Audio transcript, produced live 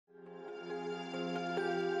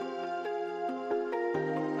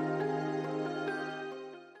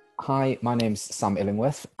Hi, my name's Sam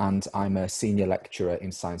Illingworth and I'm a Senior Lecturer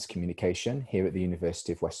in Science Communication here at the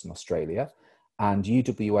University of Western Australia. And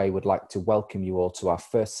UWA would like to welcome you all to our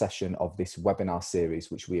first session of this webinar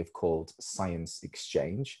series, which we have called Science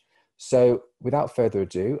Exchange. So without further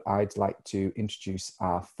ado, I'd like to introduce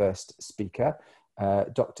our first speaker.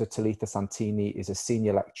 Dr. Talitha Santini is a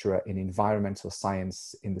Senior Lecturer in Environmental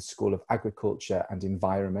Science in the School of Agriculture and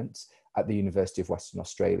Environment at the University of Western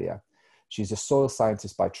Australia. She's a soil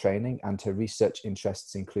scientist by training, and her research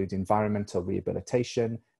interests include environmental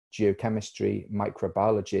rehabilitation, geochemistry,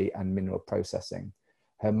 microbiology, and mineral processing.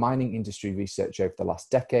 Her mining industry research over the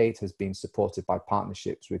last decade has been supported by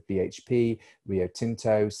partnerships with BHP, Rio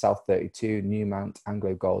Tinto, South 32, Newmont,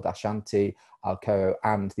 AngloGold Ashanti, Alcoa,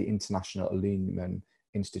 and the International Aluminium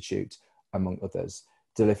Institute, among others,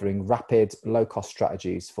 delivering rapid, low-cost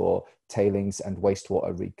strategies for tailings and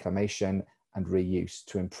wastewater reclamation and reuse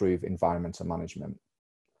to improve environmental management.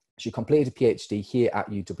 She completed a PhD here at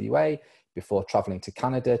UWA before travelling to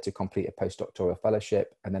Canada to complete a postdoctoral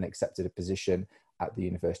fellowship, and then accepted a position at the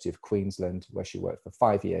University of Queensland, where she worked for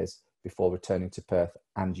 5 years before returning to Perth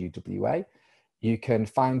and UWA. You can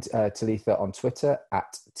find Talitha on Twitter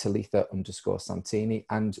at Talitha_Santini,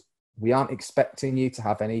 and we aren't expecting you to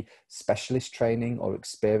have any specialist training or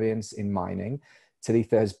experience in mining.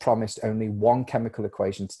 Talitha has promised only one chemical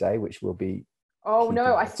equation today, which will be... Oh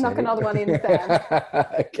no, I snuck another one in, Sam.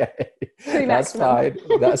 Okay, Two that's maximum.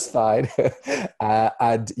 fine, that's fine.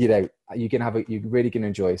 And you know, you're really going to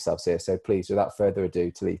enjoy yourselves here. So please, without further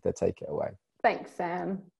ado, Talitha, take it away. Thanks,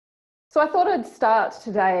 Sam. So I thought I'd start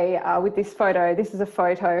today with this photo. This is a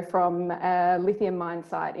photo from a lithium mine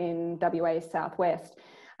site in WA's southwest.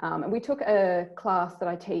 And we took a class that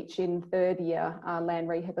I teach in third year, land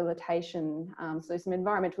rehabilitation. So some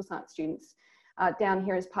environmental science students down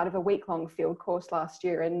here as part of a week-long field course last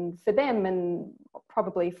year. And for them, and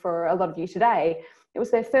probably for a lot of you today, it was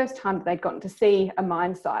their first time that they'd gotten to see a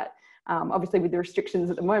mine site. Obviously with the restrictions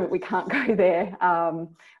at the moment, we can't go there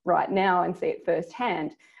right now and see it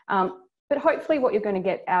firsthand. But hopefully what you're going to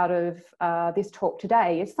get out of this talk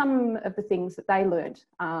today is some of the things that they learned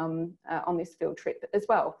on this field trip as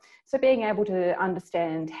well. So being able to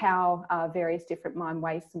understand how various different mine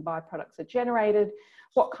wastes and byproducts are generated,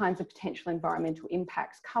 what kinds of potential environmental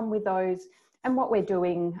impacts come with those, and what we're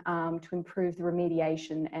doing to improve the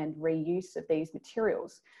remediation and reuse of these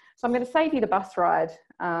materials. So I'm going to save you the bus rides,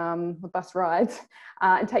 and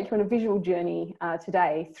take you on a visual journey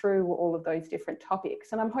today through all of those different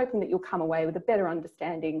topics. And I'm hoping that you'll come away with a better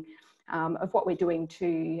understanding of what we're doing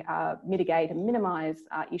to mitigate and minimise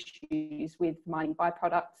issues with mining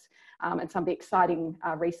byproducts and some of the exciting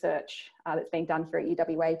research that's being done here at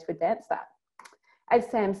UWA to advance that. As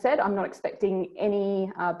Sam said, I'm not expecting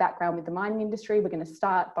any background with the mining industry. We're going to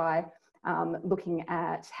start by looking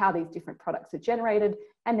at how these different products are generated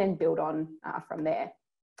and then build on from there.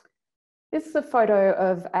 This is a photo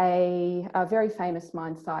of a very famous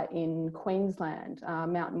mine site in Queensland,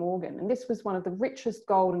 Mount Morgan. And this was one of the richest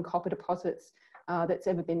gold and copper deposits that's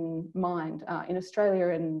ever been mined in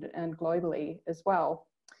Australia and globally as well.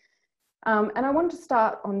 And I wanted to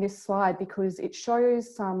start on this slide because it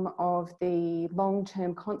shows some of the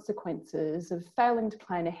long-term consequences of failing to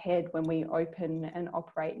plan ahead when we open and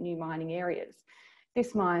operate new mining areas.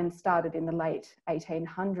 This mine started in the late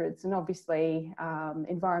 1800s, and obviously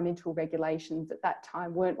environmental regulations at that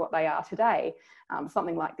time weren't what they are today.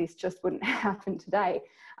 Something like this just wouldn't happen today.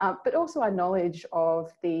 But also our knowledge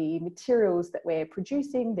of the materials that we're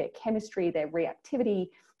producing, their chemistry, their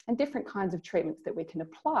reactivity, and different kinds of treatments that we can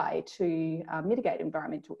apply to mitigate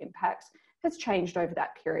environmental impacts has changed over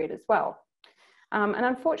that period as well. And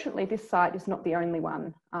unfortunately, this site is not the only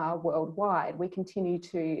one worldwide. We continue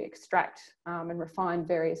to extract and refine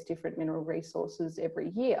various different mineral resources every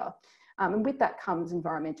year. And with that comes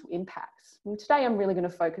environmental impacts. And today, I'm really going to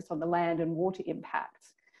focus on the land and water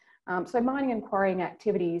impacts. So mining and quarrying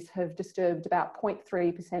activities have disturbed about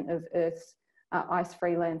 0.3% of Earth's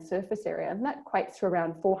ice-free land surface area, and that equates to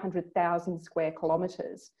around 400,000 square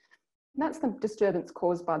kilometres. And that's the disturbance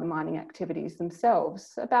caused by the mining activities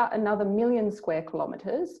themselves. About another 1 million square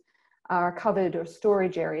kilometres are covered or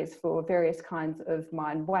storage areas for various kinds of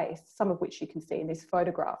mine waste, some of which you can see in this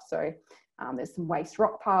photograph. So there's some waste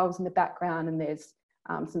rock piles in the background, and there's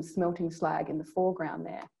some smelting slag in the foreground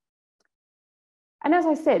there. And as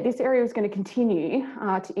I said, this area is going to continue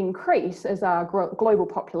to increase as our global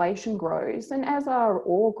population grows and as our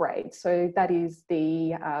ore grades, so that is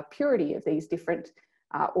the purity of these different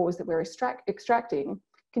ores that we're extracting,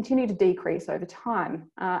 continue to decrease over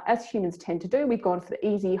time. As humans tend to do, we've gone for the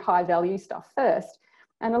easy, high-value stuff first,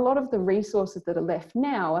 and a lot of the resources that are left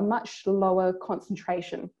now are much lower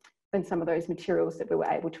concentration than some of those materials that we were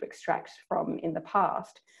able to extract from in the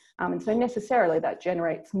past. And so necessarily that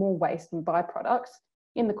generates more waste and byproducts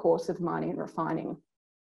in the course of mining and refining.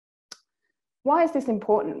 Why is this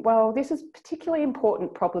important? Well, this is a particularly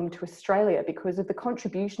important problem to Australia because of the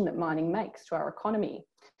contribution that mining makes to our economy.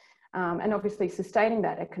 And obviously sustaining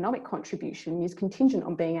that economic contribution is contingent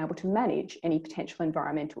on being able to manage any potential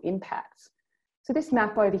environmental impacts. So this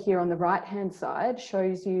map over here on the right-hand side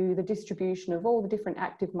shows you the distribution of all the different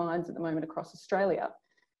active mines at the moment across Australia.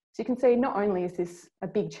 So you can see not only is this a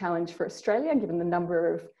big challenge for Australia, given the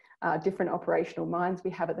number of different operational mines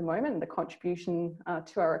we have at the moment and the contribution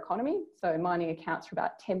to our economy. So mining accounts for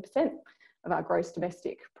about 10% of our gross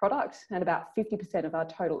domestic product and about 50% of our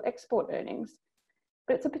total export earnings.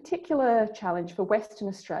 But it's a particular challenge for Western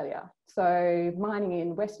Australia. So mining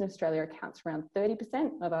in Western Australia accounts for around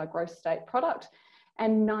 30% of our gross state product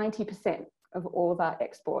and 90% of all of our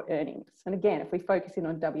export earnings. And again, if we focus in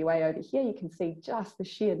on WA over here, you can see just the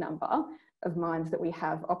sheer number of mines that we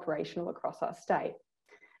have operational across our state.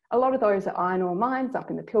 A lot of those are iron ore mines up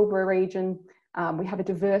in the Pilbara region. We have a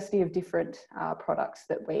diversity of different products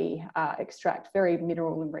that we extract, very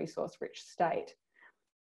mineral and resource rich state.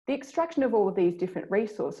 The extraction of all of these different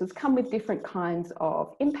resources come with different kinds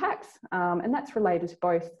of impacts, and that's related to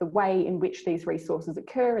both the way in which these resources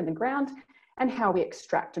occur in the ground and how we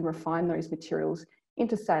extract and refine those materials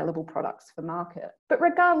into saleable products for market. But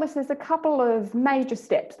regardless, there's a couple of major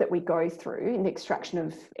steps that we go through in the extraction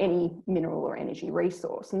of any mineral or energy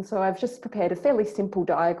resource. And so I've just prepared a fairly simple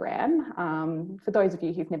diagram for those of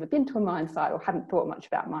you who've never been to a mine site or haven't thought much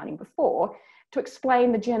about mining before, to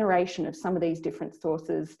explain the generation of some of these different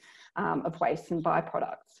sources of waste and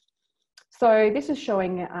byproducts. So this is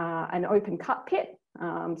showing an open cut pit.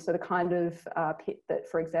 So the kind of pit that,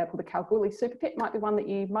 for example, the Kalgoorlie super pit might be one that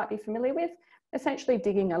you might be familiar with, essentially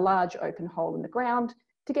digging a large open hole in the ground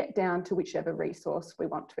to get down to whichever resource we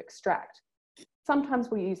want to extract. Sometimes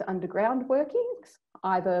we use underground workings,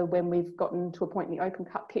 either when we've gotten to a point in the open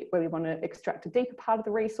cut pit where we want to extract a deeper part of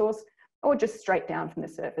the resource, or just straight down from the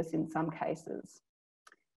surface in some cases.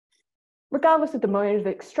 Regardless of the mode of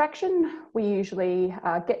extraction, we usually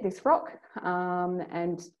get this rock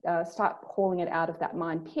and start hauling it out of that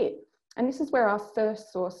mine pit. And this is where our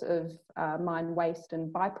first source of mine waste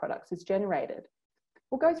and byproducts is generated.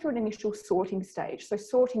 We'll go through an initial sorting stage. So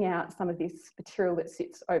sorting out some of this material that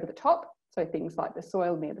sits over the top. So things like the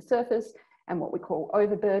soil near the surface and what we call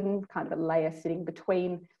overburden, kind of a layer sitting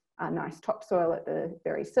between our nice topsoil at the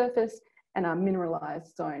very surface and our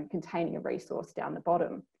mineralised zone containing a resource down the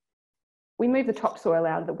bottom. We move the topsoil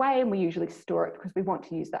out of the way and we usually store it because we want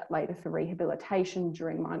to use that later for rehabilitation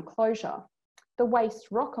during mine closure. The waste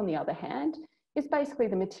rock, on the other hand, is basically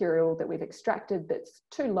the material that we've extracted that's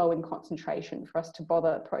too low in concentration for us to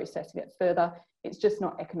bother processing it further. It's just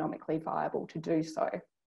not economically viable to do so.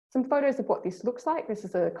 Some photos of what this looks like. This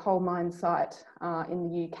is a coal mine site in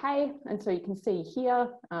the UK. And so you can see here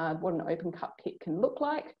what an open cut pit can look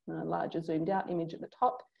like, a larger zoomed out image at the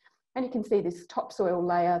top. And you can see this topsoil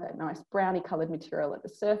layer, that nice brownie coloured material at the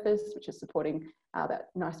surface, which is supporting that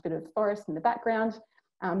nice bit of forest in the background.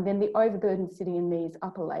 Then the overburden sitting in these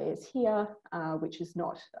upper layers here, which is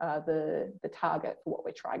not the target for what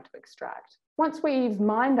we're trying to extract. Once we've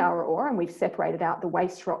mined our ore and we've separated out the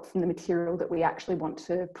waste rock from the material that we actually want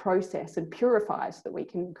to process and purify so that we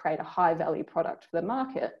can create a high value product for the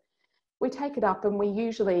market, we take it up and we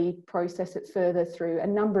usually process it further through a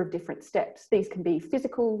number of different steps. These can be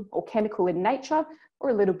physical or chemical in nature,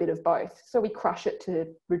 or a little bit of both. So we crush it to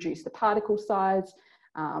reduce the particle size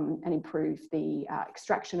and improve the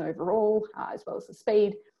extraction overall, as well as the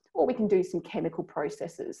speed, or we can do some chemical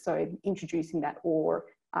processes. So introducing that ore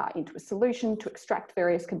into a solution to extract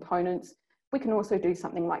various components. We can also do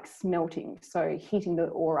something like smelting, so heating the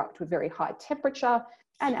ore up to a very high temperature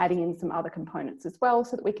and adding in some other components as well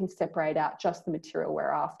so that we can separate out just the material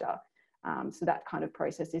we're after. So that kind of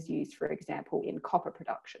process is used, for example, in copper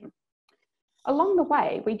production. Along the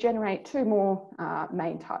way, we generate two more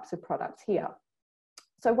main types of products here.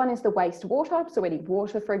 So one is the wastewater, so any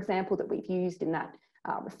water, for example, that we've used in that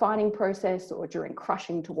refining process or during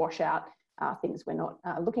crushing to wash out things we're not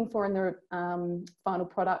looking for in the final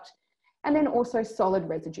product. And then also solid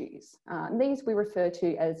residues. And these we refer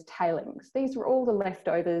to as tailings. These were all the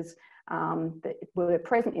leftovers that were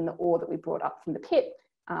present in the ore that we brought up from the pit,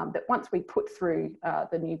 that once we put through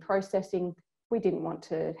the new processing, we didn't want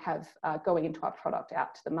to have going into our product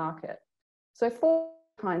out to the market. So 4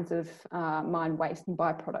 kinds of mine waste and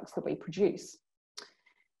byproducts that we produce.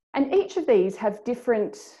 And each of these have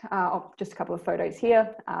different, just a couple of photos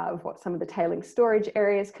here of what some of the tailing storage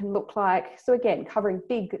areas can look like. So again, covering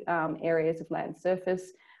big areas of land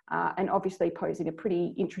surface and obviously posing a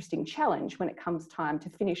pretty interesting challenge when it comes time to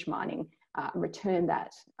finish mining and return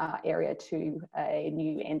that area to a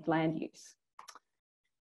new end land use.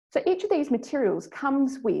 So each of these materials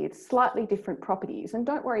comes with slightly different properties, and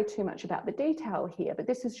don't worry too much about the detail here, but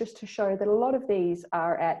this is just to show that a lot of these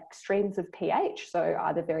are at extremes of pH, so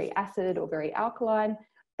either very acid or very alkaline.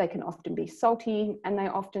 They can often be salty, and they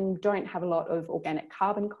often don't have a lot of organic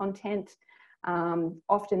carbon content.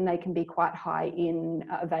 Often they can be quite high in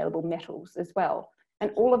available metals as well.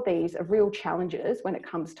 And all of these are real challenges when it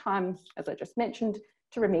comes time, as I just mentioned,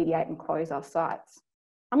 to remediate and close our sites.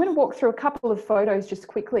 I'm going to walk through a couple of photos just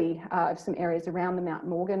quickly of some areas around the Mount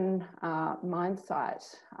Morgan mine site.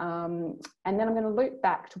 And then I'm going to loop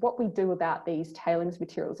back to what we do about these tailings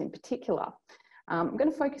materials in particular. I'm going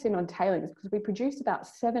to focus in on tailings because we produce about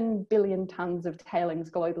 7 billion tonnes of tailings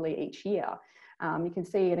globally each year. You can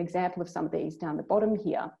see an example of some of these down the bottom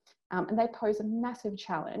here. And they pose a massive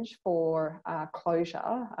challenge for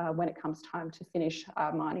closure when it comes time to finish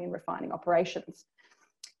mining and refining operations.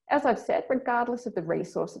 As I've said, regardless of the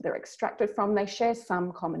resource that they're extracted from, they share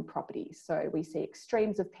some common properties. So we see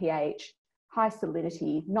extremes of pH, high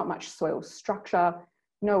salinity, not much soil structure,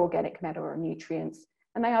 no organic matter or nutrients,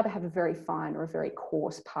 and they either have a very fine or a very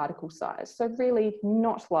coarse particle size. So really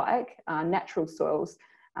not like natural soils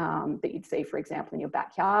that you'd see, for example, in your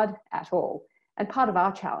backyard at all. And part of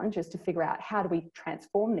our challenge is to figure out how do we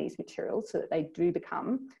transform these materials so that they do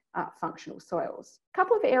become functional soils. A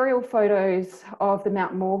couple of aerial photos of the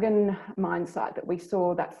Mount Morgan mine site that we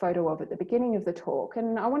saw that photo of at the beginning of the talk.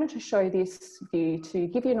 And I wanted to show this view to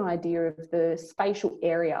give you an idea of the spatial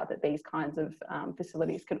area that these kinds of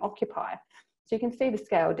facilities can occupy. So you can see the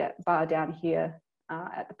scale bar down here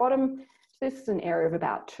at the bottom. So this is an area of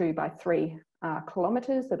about 2 by 3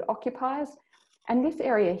 kilometres that it occupies. And this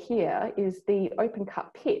area here is the open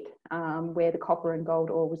cut pit where the copper and gold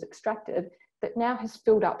ore was extracted that now has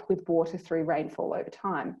filled up with water through rainfall over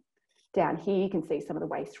time. Down here, you can see some of the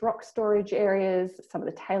waste rock storage areas, some of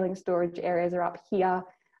the tailing storage areas are up here,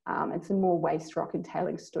 and some more waste rock and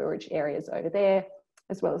tailing storage areas over there,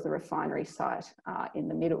 as well as the refinery site in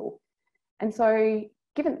the middle. And so,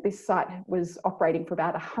 given that this site was operating for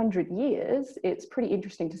about 100 years, it's pretty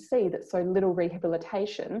interesting to see that so little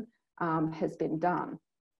rehabilitation has been done.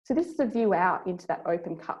 So this is a view out into that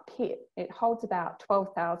open cut pit. It holds about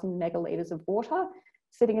 12,000 megalitres of water,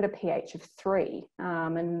 sitting at a pH of 3.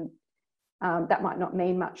 That might not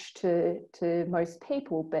mean much to most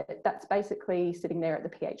people, but that's basically sitting there at the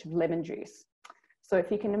pH of lemon juice. So if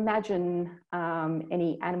you can imagine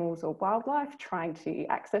any animals or wildlife trying to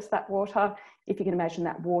access that water, if you can imagine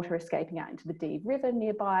that water escaping out into the Dee River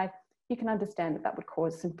nearby, you can understand that that would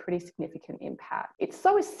cause some pretty significant impact. It's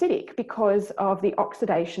so acidic because of the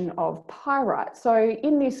oxidation of pyrite. So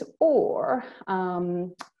in this ore,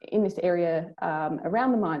 in this area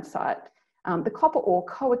around the mine site, the copper ore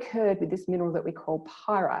co-occurred with this mineral that we call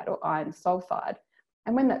pyrite or iron sulfide.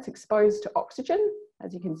 And when that's exposed to oxygen,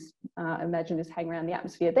 as you can imagine is hanging around the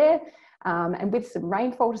atmosphere there, and with some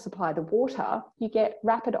rainfall to supply the water, you get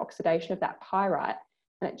rapid oxidation of that pyrite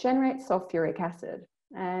and it generates sulfuric acid.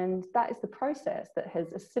 And that is the process that has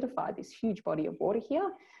acidified this huge body of water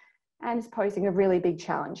here and is posing a really big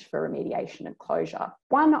challenge for remediation and closure.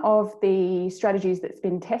 One of the strategies that's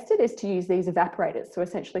been tested is to use these evaporators, so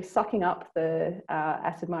essentially sucking up the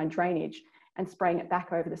acid mine drainage and spraying it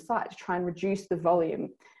back over the site to try and reduce the volume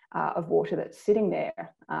of water that's sitting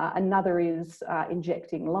there. Another is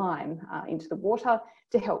injecting lime into the water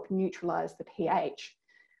to help neutralise the pH.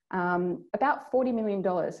 About $40 million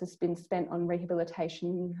has been spent on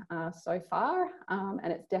rehabilitation so far,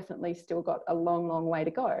 and it's definitely still got a long, long way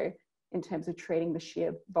to go in terms of treating the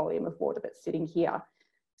sheer volume of water that's sitting here.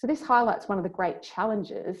 So this highlights one of the great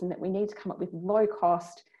challenges in that we need to come up with low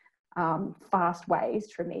cost, fast ways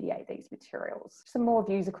to remediate these materials. Some more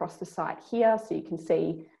views across the site here, so you can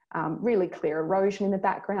see really clear erosion in the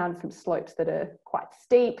background from slopes that are quite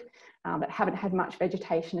steep, that haven't had much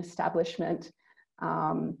vegetation establishment,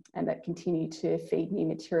 and that continue to feed new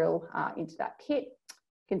material into that pit.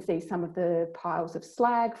 You can see some of the piles of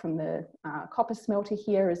slag from the copper smelter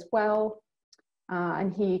here as well.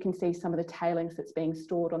 And here you can see some of the tailings that's being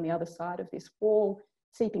stored on the other side of this wall,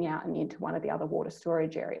 seeping out and into one of the other water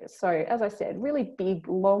storage areas. So as I said, really big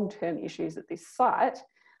long-term issues at this site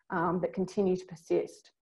that continue to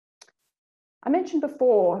persist. I mentioned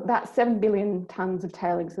before about 7 billion tonnes of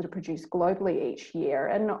tailings that are produced globally each year.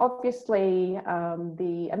 And obviously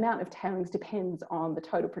the amount of tailings depends on the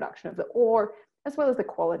total production of the ore, as well as the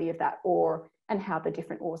quality of that ore and how the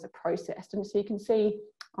different ores are processed. And so you can see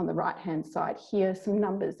on the right-hand side here some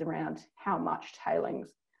numbers around how much tailings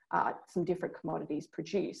some different commodities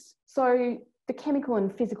produce. So the chemical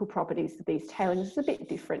and physical properties of these tailings is a bit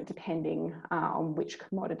different depending on which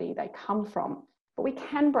commodity they come from. But we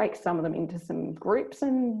can break some of them into some groups,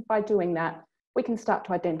 and by doing that, we can start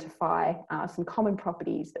to identify some common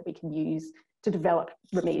properties that we can use to develop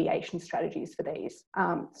remediation strategies for these.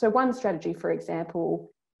 So one strategy, for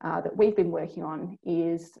example, that we've been working on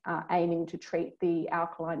is aiming to treat the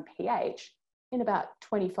alkaline pH in about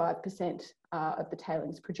 25% of the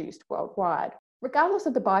tailings produced worldwide. Regardless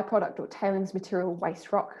of the byproduct or tailings material,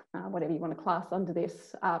 waste rock, whatever you want to class under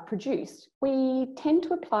this, produced, we tend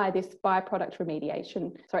to apply this byproduct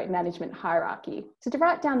management hierarchy. So to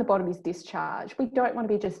right down the bottom is discharge. We don't want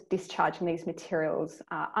to be just discharging these materials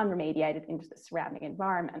unremediated into the surrounding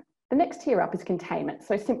environment. The next tier up is containment,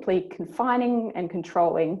 so simply confining and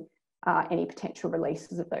controlling any potential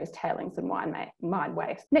releases of those tailings and mine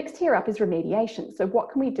waste. Next tier up is remediation. So what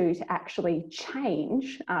can we do to actually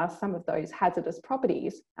change some of those hazardous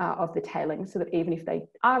properties of the tailings so that even if they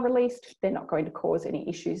are released, they're not going to cause any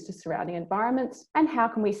issues to surrounding environments? And how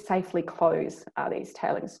can we safely close these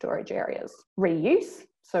tailings storage areas? Reuse.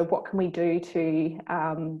 So what can we do to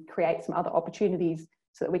create some other opportunities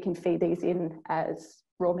so that we can feed these in as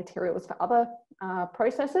raw materials for other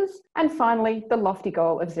processes? And finally, the lofty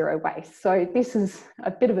goal of zero waste. So this is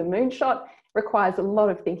a bit of a moonshot, requires a lot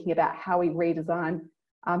of thinking about how we redesign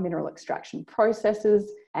our mineral extraction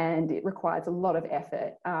processes, and it requires a lot of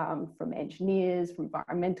effort from engineers, from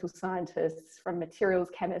environmental scientists, from materials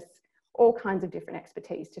chemists, all kinds of different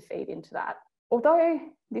expertise to feed into that. Although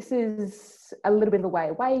this is a little bit of a way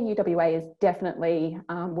away, UWA is definitely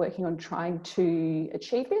working on trying to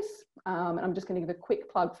achieve this. And I'm just going to give a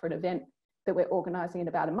quick plug for an event that we're organising in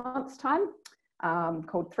about a month's time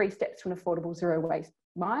called 3 Steps to an Affordable Zero Waste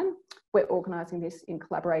Mine. We're organising this in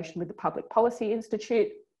collaboration with the Public Policy Institute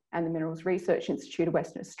and the Minerals Research Institute of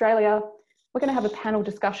Western Australia. We're going to have a panel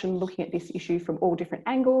discussion looking at this issue from all different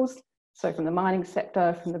angles. So from the mining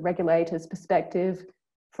sector, from the regulators' perspective,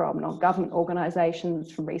 from non-government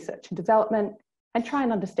organisations, from research and development, and try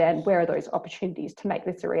and understand where are those opportunities to make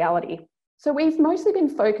this a reality. So we've mostly been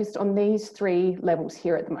focused on these 3 levels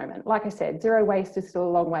here at the moment. Like I said, zero waste is still a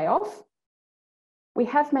long way off. We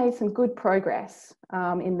have made some good progress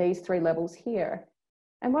in these 3 levels here.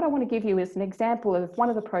 And what I want to give you is an example of one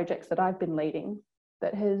of the projects that I've been leading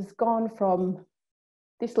that has gone from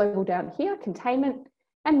this level down here, containment,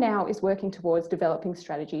 and now is working towards developing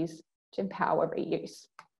strategies to empower reuse.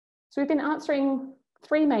 So we've been answering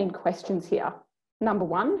 3 main questions here. Number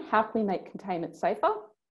 1, how can we make containment safer?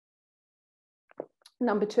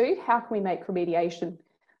 Number 2, how can we make remediation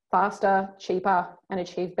faster, cheaper, and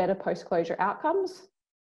achieve better post-closure outcomes?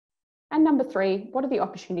 And number 3, what are the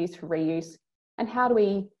opportunities for reuse, and how do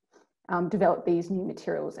we develop these new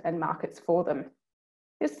materials and markets for them?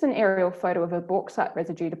 This is an aerial photo of a bauxite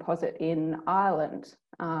residue deposit in Ireland.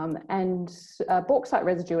 Bauxite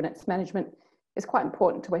residue and its management is quite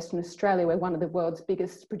important to Western Australia. We're one of the world's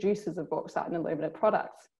biggest producers of bauxite and alumina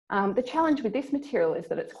products. The challenge with this material is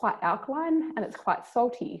that it's quite alkaline and it's quite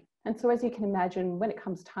salty. And so as you can imagine, when it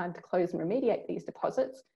comes time to close and remediate these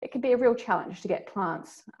deposits, it can be a real challenge to get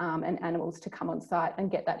plants and animals to come on site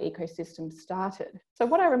and get that ecosystem started. So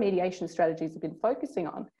what our remediation strategies have been focusing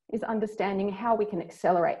on is understanding how we can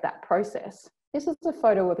accelerate that process. This is a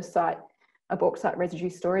photo of a site, a bauxite residue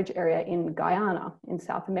storage area in Guyana in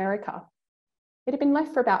South America. It had been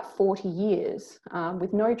left for about 40 years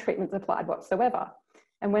with no treatments applied whatsoever.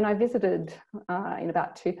 And when I visited in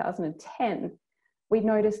about 2010, we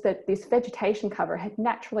noticed that this vegetation cover had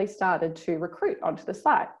naturally started to recruit onto the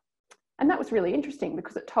site. And that was really interesting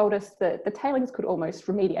because it told us that the tailings could almost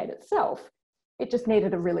remediate itself. It just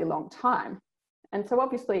needed a really long time. And so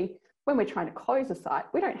obviously, when we're trying to close a site,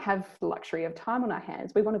 we don't have the luxury of time on our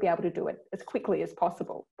hands. We want to be able to do it as quickly as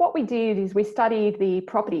possible. What we did is we studied the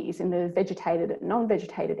properties in the vegetated and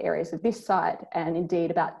non-vegetated areas of this site, and indeed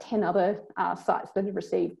about 10 other sites that have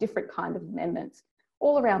received different kinds of amendments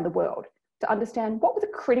all around the world, to understand what were the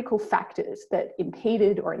critical factors that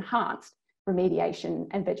impeded or enhanced remediation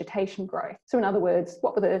and vegetation growth. So in other words,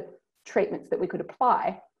 what were the treatments that we could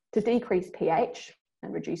apply to decrease pH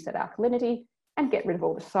and reduce that alkalinity and get rid of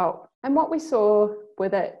all the salt? And what we saw were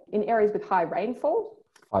that in areas with high rainfall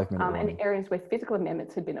and areas where physical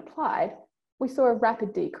amendments had been applied, we saw a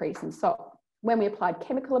rapid decrease in salt. When we applied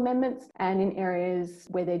chemical amendments and in areas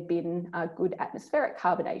where there'd been good atmospheric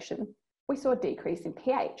carbonation, we saw a decrease in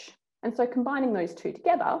pH. And so combining those two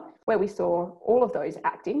together, where we saw all of those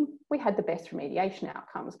acting, we had the best remediation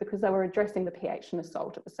outcomes because they were addressing the pH and the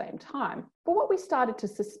salt at the same time. But what we started to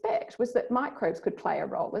suspect was that microbes could play a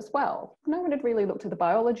role as well. No one had really looked at the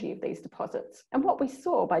biology of these deposits. And what we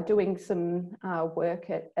saw by doing some work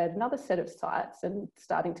at another set of sites and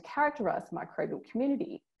starting to characterise the microbial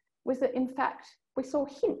community was that, in fact, we saw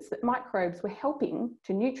hints that microbes were helping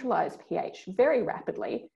to neutralise pH very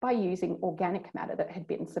rapidly by using organic matter that had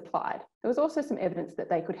been supplied. There was also some evidence that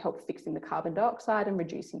they could help fixing the carbon dioxide and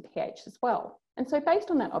reducing pH as well. And so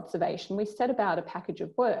based on that observation, we set about a package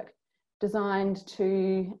of work designed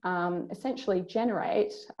to essentially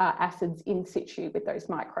generate acids in situ with those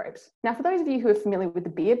microbes. Now, for those of you who are familiar with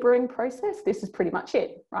the beer brewing process, this is pretty much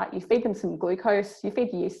it, right? You feed them some glucose, you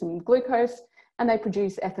feed the yeast some glucose, and they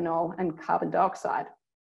produce ethanol and carbon dioxide.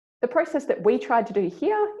 The process that we tried to do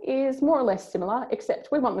here is more or less similar, except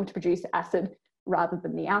we want them to produce acid rather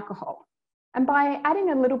than the alcohol. And by adding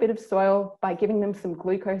a little bit of soil, by giving them some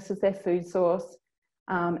glucose as their food source,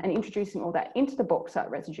 and introducing all that into the bauxite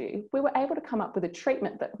residue, we were able to come up with a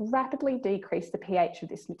treatment that rapidly decreased the pH of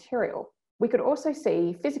this material. We could also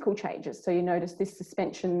see physical changes. So you notice this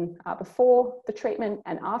suspension before the treatment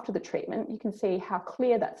and after the treatment, you can see how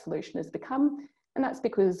clear that solution has become. And that's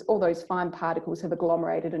because all those fine particles have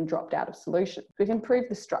agglomerated and dropped out of solution. We've improved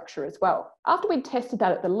the structure as well. After we'd tested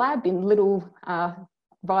that at the lab in little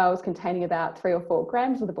vials containing about 3 or 4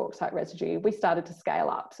 grams of the bauxite residue, we started to scale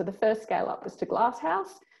up. So the first scale up was to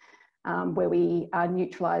glasshouse, where we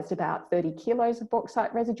neutralised about 30 kilos of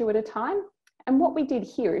bauxite residue at a time. And what we did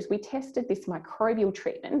here is we tested this microbial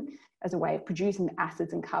treatment as a way of producing the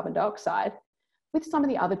acids and carbon dioxide with some of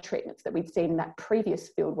the other treatments that we'd seen in that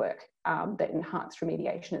previous fieldwork that enhanced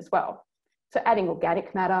remediation as well. So adding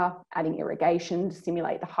organic matter, adding irrigation to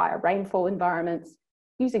simulate the higher rainfall environments,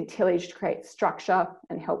 using tillage to create structure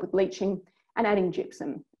and help with leaching, and adding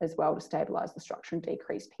gypsum as well to stabilise the structure and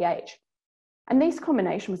decrease pH. And this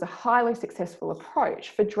combination was a highly successful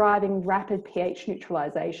approach for driving rapid pH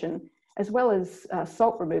neutralisation as well as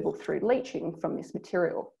salt removal through leaching from this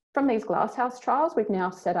material. From these glasshouse trials, we've now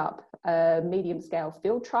set up a medium-scale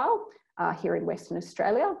field trial here in Western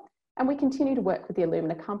Australia, and we continue to work with the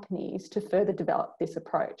alumina companies to further develop this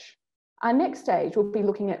approach. Our next stage will be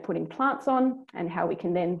looking at putting plants on and how we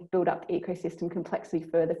can then build up the ecosystem complexity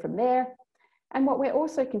further from there. And what we're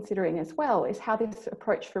also considering as well is how this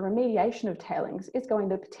approach for remediation of tailings is going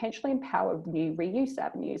to potentially empower new reuse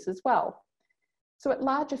avenues as well. So at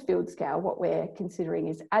larger field scale, what we're considering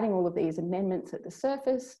is adding all of these amendments at the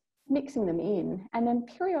surface, mixing them in, and then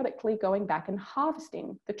periodically going back and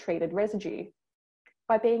harvesting the treated residue.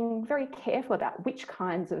 By being very careful about which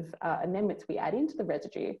kinds of amendments we add into the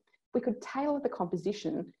residue, we could tailor the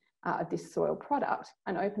composition of this soil product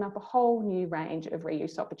and open up a whole new range of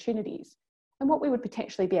reuse opportunities. And what we would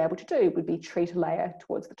potentially be able to do would be treat a layer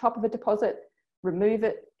towards the top of a deposit, remove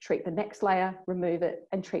it, treat the next layer, remove it,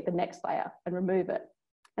 and treat the next layer and remove it.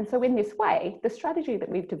 And so in this way, the strategy that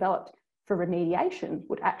we've developed for remediation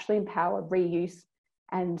would actually empower reuse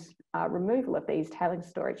and removal of these tailings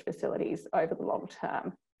storage facilities over the long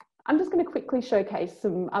term. I'm just going to quickly showcase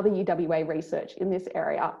some other UWA research in this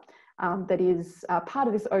area that is part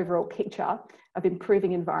of this overall picture of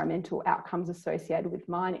improving environmental outcomes associated with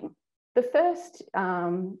mining. The first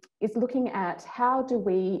is looking at how do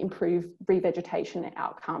we improve revegetation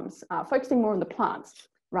outcomes, focusing more on the plants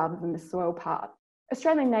rather than the soil part.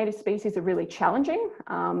 Australian native species are really challenging.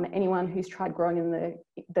 Anyone who's tried growing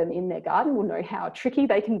them in their garden will know how tricky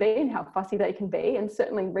they can be and how fussy they can be, and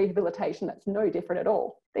certainly rehabilitation, that's no different at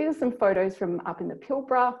all. These are some photos from up in the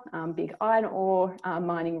Pilbara, big iron ore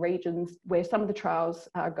mining regions where some of the trials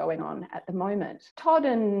are going on at the moment. Todd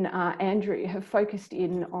and Andrew have focused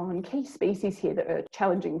in on key species here that are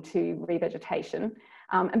challenging to revegetation.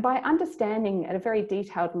 And by understanding at a very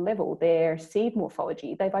detailed level their seed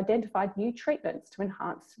morphology, they've identified new treatments to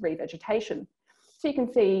enhance revegetation. So you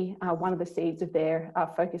can see one of the seeds of their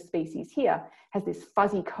focus species here has this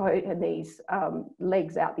fuzzy coat and these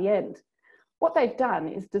legs out the end. What they've done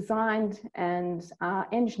is designed and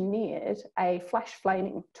engineered a flash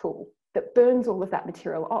flaming tool that burns all of that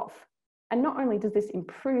material off. And not only does this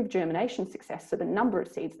improve germination success, so the number of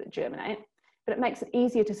seeds that germinate, but it makes it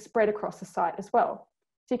easier to spread across the site as well.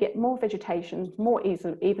 So you get more vegetation, more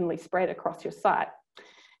evenly spread across your site.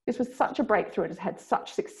 This was such a breakthrough, it has had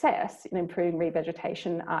such success in improving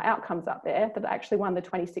revegetation outcomes up there that it actually won the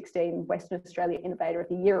 2016 Western Australia Innovator of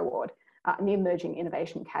the Year Award in the Emerging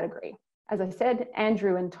Innovation category. As I said,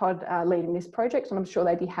 Andrew and Todd are leading this project, and I'm sure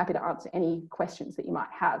they'd be happy to answer any questions that you might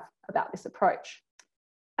have about this approach.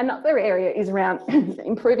 Another area is around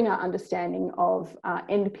improving our understanding of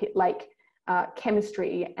end pit lake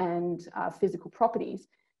chemistry and physical properties,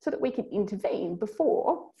 so that we can intervene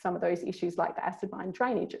before some of those issues like the acid mine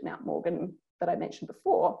drainage at Mount Morgan that I mentioned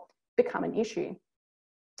before become an issue.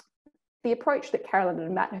 The approach that Carolyn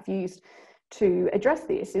and Matt have used to address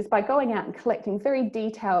this is by going out and collecting very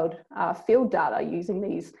detailed field data using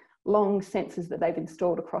these long sensors that they've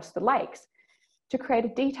installed across the lakes to create a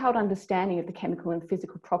detailed understanding of the chemical and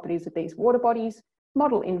physical properties of these water bodies,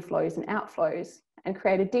 model inflows and outflows, and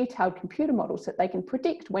create a detailed computer model so that they can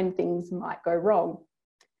predict when things might go wrong.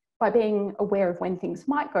 By being aware of when things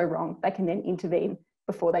might go wrong, they can then intervene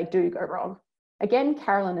before they do go wrong. Again,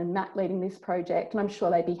 Carolyn and Matt leading this project, and I'm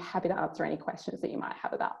sure they'd be happy to answer any questions that you might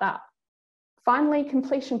have about that. Finally,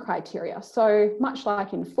 completion criteria. So much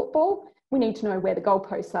like in football, we need to know where the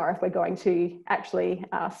goalposts are if we're going to actually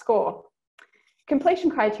score.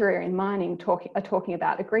 Completion criteria in mining are talking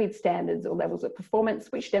about agreed standards or levels of performance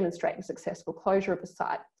which demonstrate the successful closure of a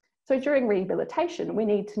site. So during rehabilitation, we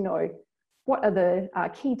need to know what are the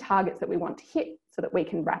key targets that we want to hit so that we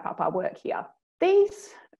can wrap up our work here. These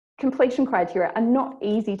completion criteria are not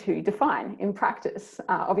easy to define in practice.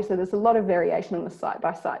 Obviously, there's a lot of variation on a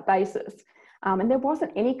site-by-site basis. And there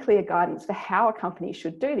wasn't any clear guidance for how a company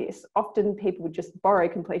should do this. Often people would just borrow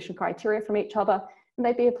completion criteria from each other and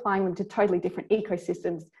they'd be applying them to totally different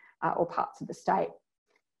ecosystems or parts of the state.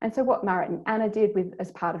 And so what Marit and Anna did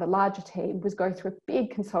as part of a larger team was go through a big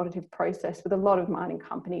consultative process with a lot of mining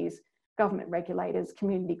companies, government regulators,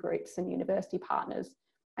 community groups and university partners,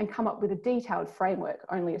 and come up with a detailed framework,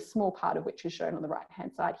 only a small part of which is shown on the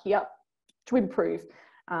right-hand side here, to improve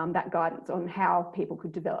that guidance on how people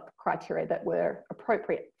could develop criteria that were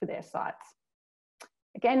appropriate for their sites.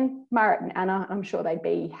 Again, Marit and Anna, I'm sure they'd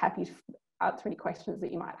be happy to answer any questions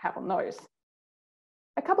that you might have on those.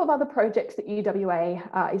 A couple of other projects that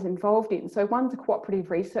UWA is involved in. So one's a cooperative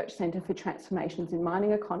research centre for transformations in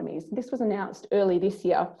mining economies. This was announced early this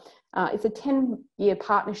year. It's a 10-year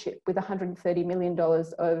partnership with $130 million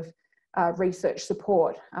of research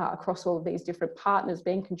support across all of these different partners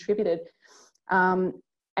being contributed.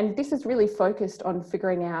 And this is really focused on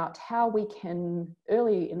figuring out how we can,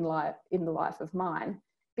 early in the life of mine,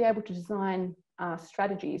 be able to design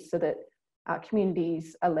strategies so that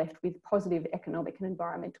communities are left with positive economic and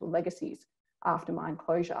environmental legacies after mine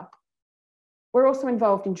closure. We're also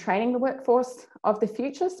involved in training the workforce of the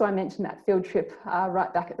future. So I mentioned that field trip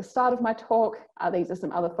right back at the start of my talk. These are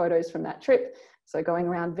some other photos from that trip. So going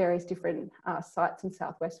around various different sites in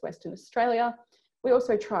southwest Western Australia. We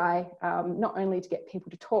also try not only to get people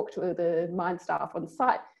to talk to the mine staff on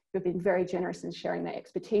site, who've been very generous in sharing their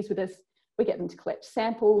expertise with us. We get them to collect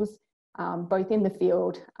samples, both in the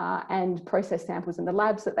field and process samples in the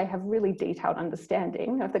lab, so that they have really detailed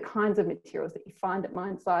understanding of the kinds of materials that you find at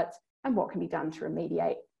mine sites and what can be done to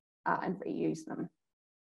remediate and reuse them.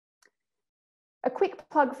 A quick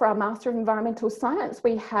plug for our Master of Environmental Science.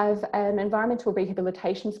 We have an environmental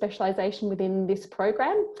rehabilitation specialisation within this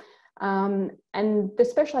program. And the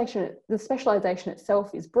specialisation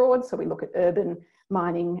itself is broad, so we look at urban,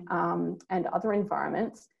 mining and other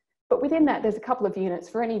environments. But within that, there's a couple of units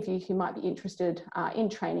for any of you who might be interested in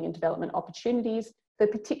training and development opportunities that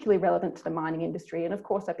are particularly relevant to the mining industry. And of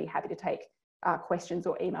course, I'd be happy to take questions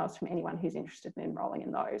or emails from anyone who's interested in enrolling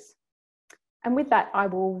in those. And with that, I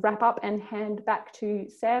will wrap up and hand back to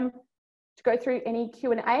Sam to go through any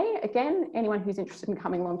Q&A. Again, anyone who's interested in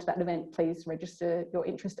coming along to that event, please register your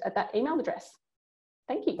interest at that email address.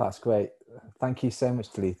 Thank you. That's great. Thank you so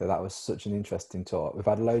much, Talitha. That was such an interesting talk. We've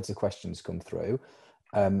had loads of questions come through.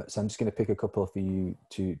 So I'm just going to pick a couple for you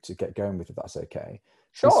to get going with, if that's okay.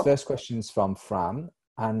 Sure. This first question is from Fran,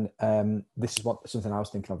 and this is something I was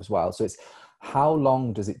thinking of as well. So it's, how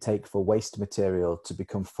long does it take for waste material to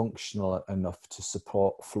become functional enough to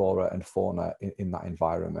support flora and fauna in that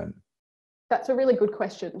environment? That's a really good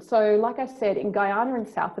question. So like I said, in Guyana in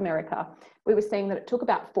South America, we were seeing that it took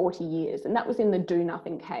about 40 years, and that was in the do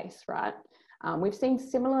nothing case, right? We've seen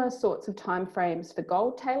similar sorts of timeframes for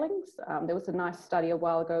gold tailings. There was a nice study a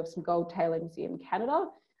while ago of some gold tailings in Canada.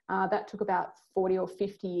 That took about 40 or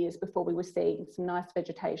 50 years before we were seeing some nice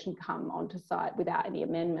vegetation come onto site without any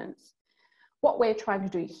amendments. What we're trying to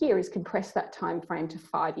do here is compress that time frame to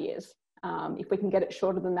 5 years. If we can get it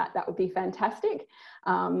shorter than that, that would be fantastic.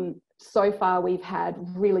 So far, we've had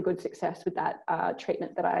really good success with that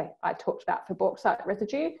treatment that I talked about for bauxite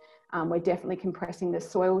residue. We're definitely compressing the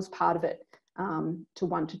soils part of it to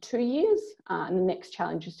 1 to 2 years. And the next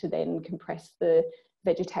challenge is to then compress the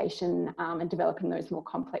vegetation and developing those more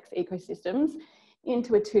complex ecosystems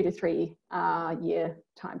into a 2 to 3 year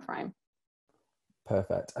time frame.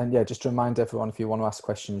 Perfect. And yeah, just to remind everyone, if you want to ask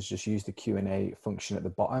questions, just use the Q&A function at the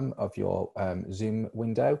bottom of your Zoom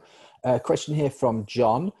window. Question here from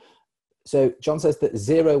John. So John says that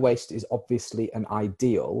zero waste is obviously an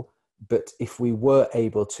ideal, but if we were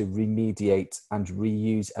able to remediate and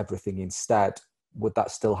reuse everything instead, would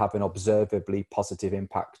that still have an observably positive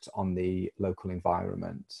impact on the local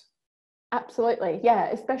environment? Absolutely, yeah,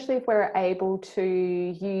 especially if we're able to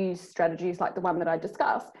use strategies like the one that I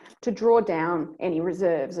discussed to draw down any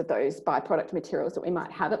reserves of those byproduct materials that we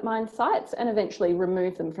might have at mine sites and eventually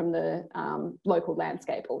remove them from the local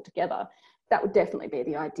landscape altogether. That would definitely be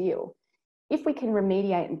the ideal. If we can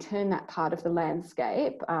remediate and turn that part of the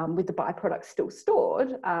landscape with the byproducts still stored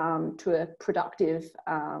to a productive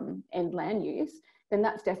end land use, then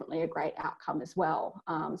that's definitely a great outcome as well.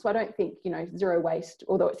 So I don't think, zero waste,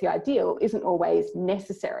 although it's the ideal, isn't always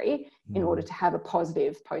necessary in order to have a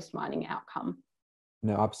positive post-mining outcome.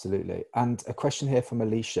 No, absolutely. And a question here from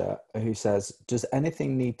Alicia, who says, does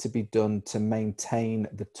anything need to be done to maintain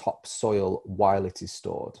the topsoil while it is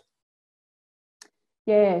stored?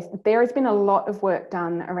 Yes, there has been a lot of work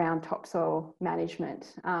done around topsoil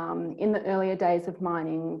management. In the earlier days of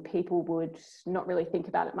mining, people would not really think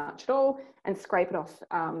about it much at all and scrape it off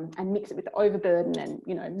and mix it with the overburden and,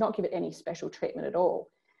 not give it any special treatment at all.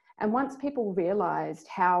 And once people realised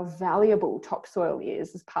how valuable topsoil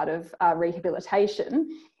is as part of rehabilitation,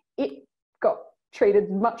 it got treated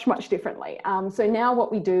much, much differently. So now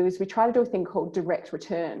what we do is we try to do a thing called direct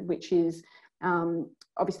return, which is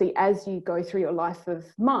obviously, as you go through your life of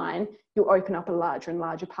mine, you'll open up a larger and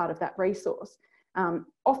larger part of that resource.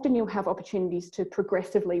 Often you'll have opportunities to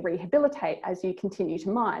progressively rehabilitate as you continue to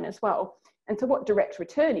mine as well. And so what direct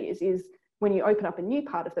return is when you open up a new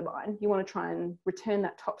part of the mine, you want to try and return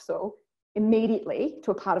that topsoil immediately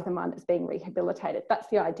to a part of the mine that's being rehabilitated. That's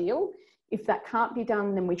the ideal. If that can't be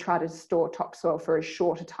done, then we try to store topsoil for as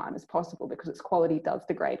short a time as possible because its quality does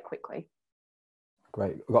degrade quickly.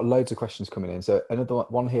 Great. We've got loads of questions coming in. So another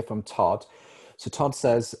one here from Todd. So Todd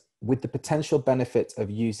says, with the potential benefit of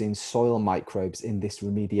using soil microbes in this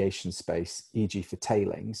remediation space, e.g. for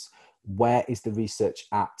tailings, where is the research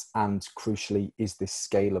at? And crucially, is this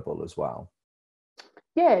scalable as well?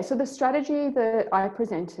 Yeah, so the strategy that I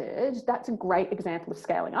presented, that's a great example of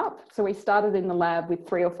scaling up. So we started in the lab with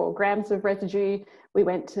 3 or 4 grams of residue. We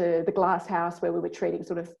went to the glass house where we were treating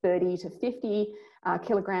sort of 30 to 50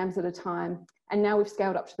 kilograms at a time. And now we've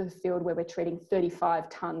scaled up to the field where we're treating 35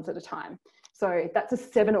 tons at a time. So that's a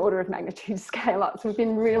 7 order of magnitude scale up. So we've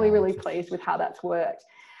been really, really pleased with how that's worked.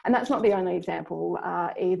 And that's not the only example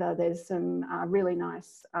either. There's some really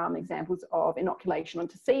nice examples of inoculation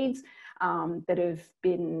onto seeds that have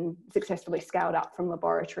been successfully scaled up from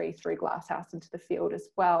laboratory through glasshouse into the field as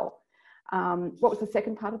well. What was the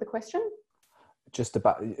second part of the question?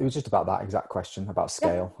 It was just about that exact question about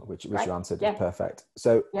scale, which you answered. Yeah. Perfect.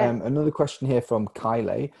 So another question here from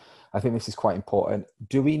Kylie. I think this is quite important.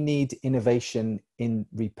 Do we need innovation in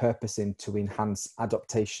repurposing to enhance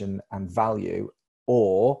adaptation and value,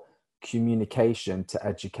 or communication to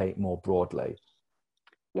educate more broadly?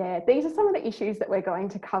 Yeah, these are some of the issues that we're going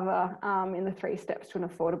to cover in the 3 steps to an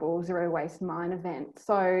affordable zero waste mine event.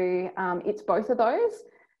 So it's both of those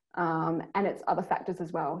and it's other factors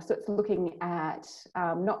as well. So it's looking at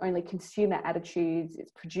not only consumer attitudes,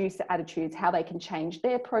 it's producer attitudes, how they can change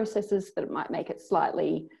their processes that it might make it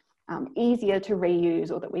slightly easier to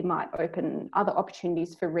reuse, or that we might open other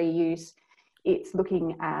opportunities for reuse. It's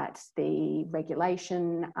looking at the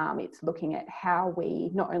regulation. It's looking at how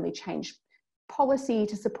we not only change policy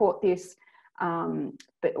to support this,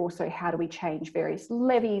 but also how do we change various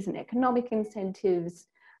levies and economic incentives?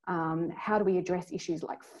 How do we address issues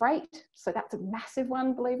like freight? So that's a massive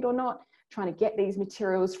one, believe it or not. Trying to get these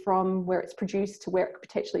materials from where it's produced to where it could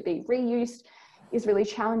potentially be reused is really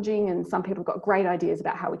challenging. And some people have got great ideas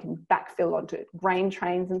about how we can backfill onto grain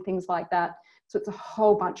trains and things like that. So it's a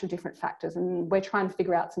whole bunch of different factors, and we're trying to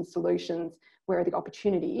figure out some solutions. Where are the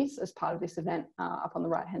opportunities as part of this event up on the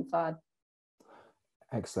right-hand side?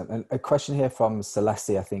 Excellent. And a question here from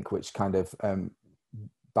Celeste, I think, which kind of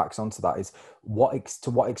backs onto that, is to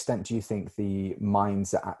what extent do you think the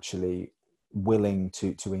mines are actually willing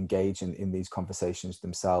to engage in these conversations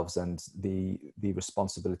themselves, and the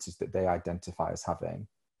responsibilities that they identify as having?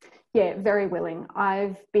 Yeah, very willing.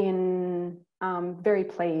 I've been very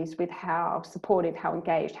pleased with how supportive, how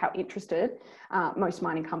engaged, how interested most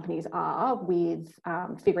mining companies are with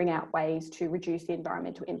figuring out ways to reduce the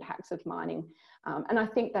environmental impacts of mining. And I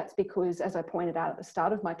think that's because, as I pointed out at the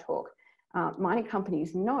start of my talk, mining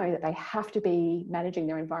companies know that they have to be managing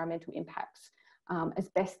their environmental impacts as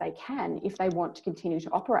best they can if they want to continue to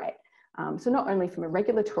operate. So not only from a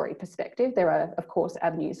regulatory perspective, there are, of course,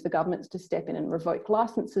 avenues for governments to step in and revoke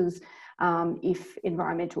licences if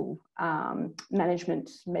environmental management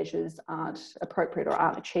measures aren't appropriate or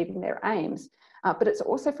aren't achieving their aims. But it's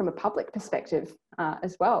also from a public perspective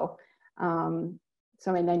as well.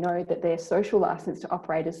 So when they know that their social licence to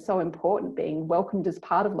operate is so important, being welcomed as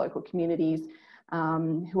part of local communities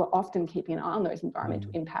who are often keeping an eye on those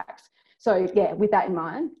environmental impacts. So yeah, with that in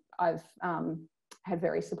mind, I've had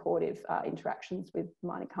very supportive interactions with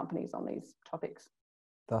mining companies on these topics.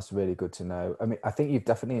 That's really good to know. I mean, I think you've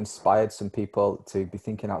definitely inspired some people to be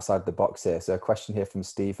thinking outside the box here. So a question here from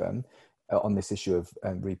Stephen on this issue of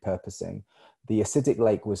repurposing. The acidic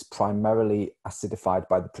lake was primarily acidified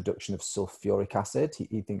by the production of sulfuric acid.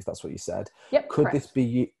 He thinks that's what you said. Yep, could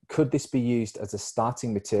this be used as a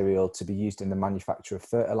starting material to be used in the manufacture of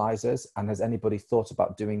fertilizers? And has anybody thought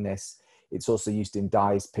about doing this? It's also used in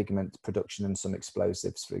dyes, pigment production, and some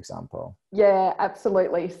explosives, for example. Yeah,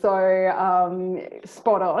 absolutely. So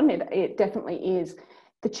spot on, it definitely is.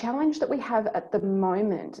 The challenge that we have at the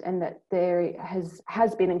moment, and that there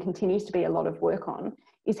has been and continues to be a lot of work on,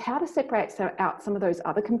 is how to separate out some of those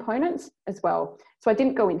other components as well. So I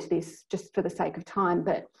didn't go into this just for the sake of time,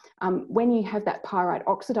 but when you have that pyrite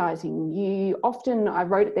oxidizing, you often, I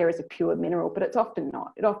wrote it there as a pure mineral, but it's often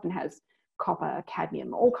not. It often has copper,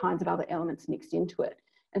 cadmium, all kinds of other elements mixed into it.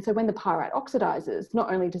 And so when the pyrite oxidizes,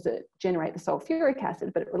 not only does it generate the sulfuric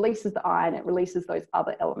acid, but it releases the iron, it releases those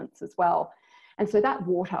other elements as well. And so that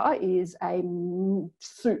water is a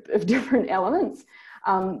soup of different elements.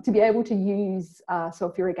 To be able to use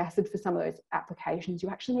sulfuric acid for some of those applications, you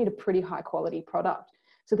actually need a pretty high quality product.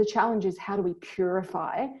 So the challenge is, how do we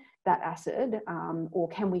purify that acid, or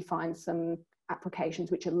can we find some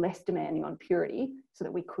applications which are less demanding on purity so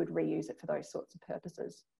that we could reuse it for those sorts of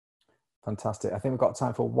purposes? Fantastic. I think we've got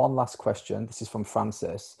time for one last question. This is from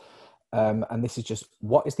Francis. And this is just,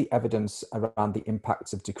 what is the evidence around the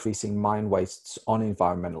impacts of decreasing mine wastes on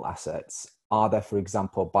environmental assets? Are there, for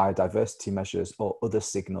example, biodiversity measures or other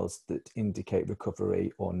signals that indicate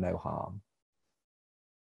recovery or no harm?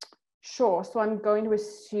 Sure. So I'm going to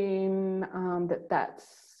assume that that's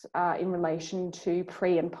in relation to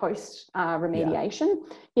pre and post remediation.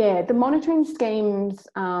 Yeah, the monitoring schemes,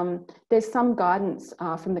 there's some guidance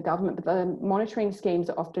from the government, but the monitoring schemes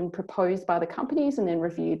are often proposed by the companies and then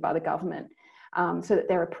reviewed by the government so that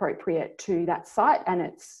they're appropriate to that site and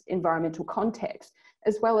its environmental context,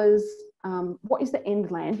 as well as what is the end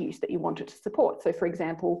land use that you want it to support. So for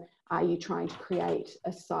example, are you trying to create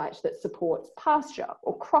a site that supports pasture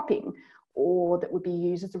or cropping, or that would be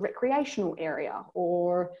used as a recreational area,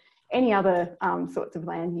 or any other sorts of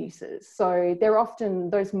land uses? So they're often,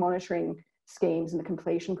 those monitoring schemes and the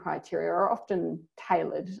completion criteria are often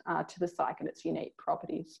tailored to the site and its unique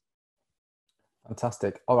properties.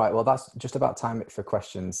 Fantastic. All right, well, that's just about time for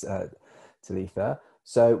questions, Talitha.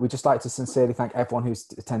 So we'd just like to sincerely thank everyone who's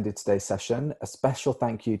attended today's session. A special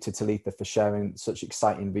thank you to Talitha for sharing such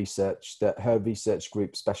exciting research that her research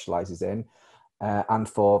group specialises in, and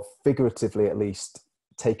for figuratively at least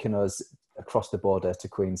taking us across the border to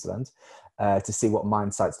Queensland to see what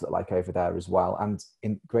mine sites look like over there as well.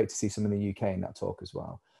 And great to see some in the UK in that talk as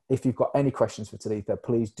well. If you've got any questions for Talitha,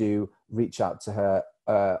 please do reach out to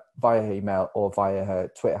her via email or via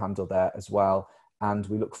her Twitter handle there as well. And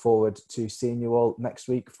we look forward to seeing you all next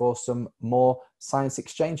week for some more science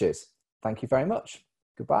exchanges. Thank you very much.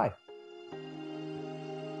 Goodbye.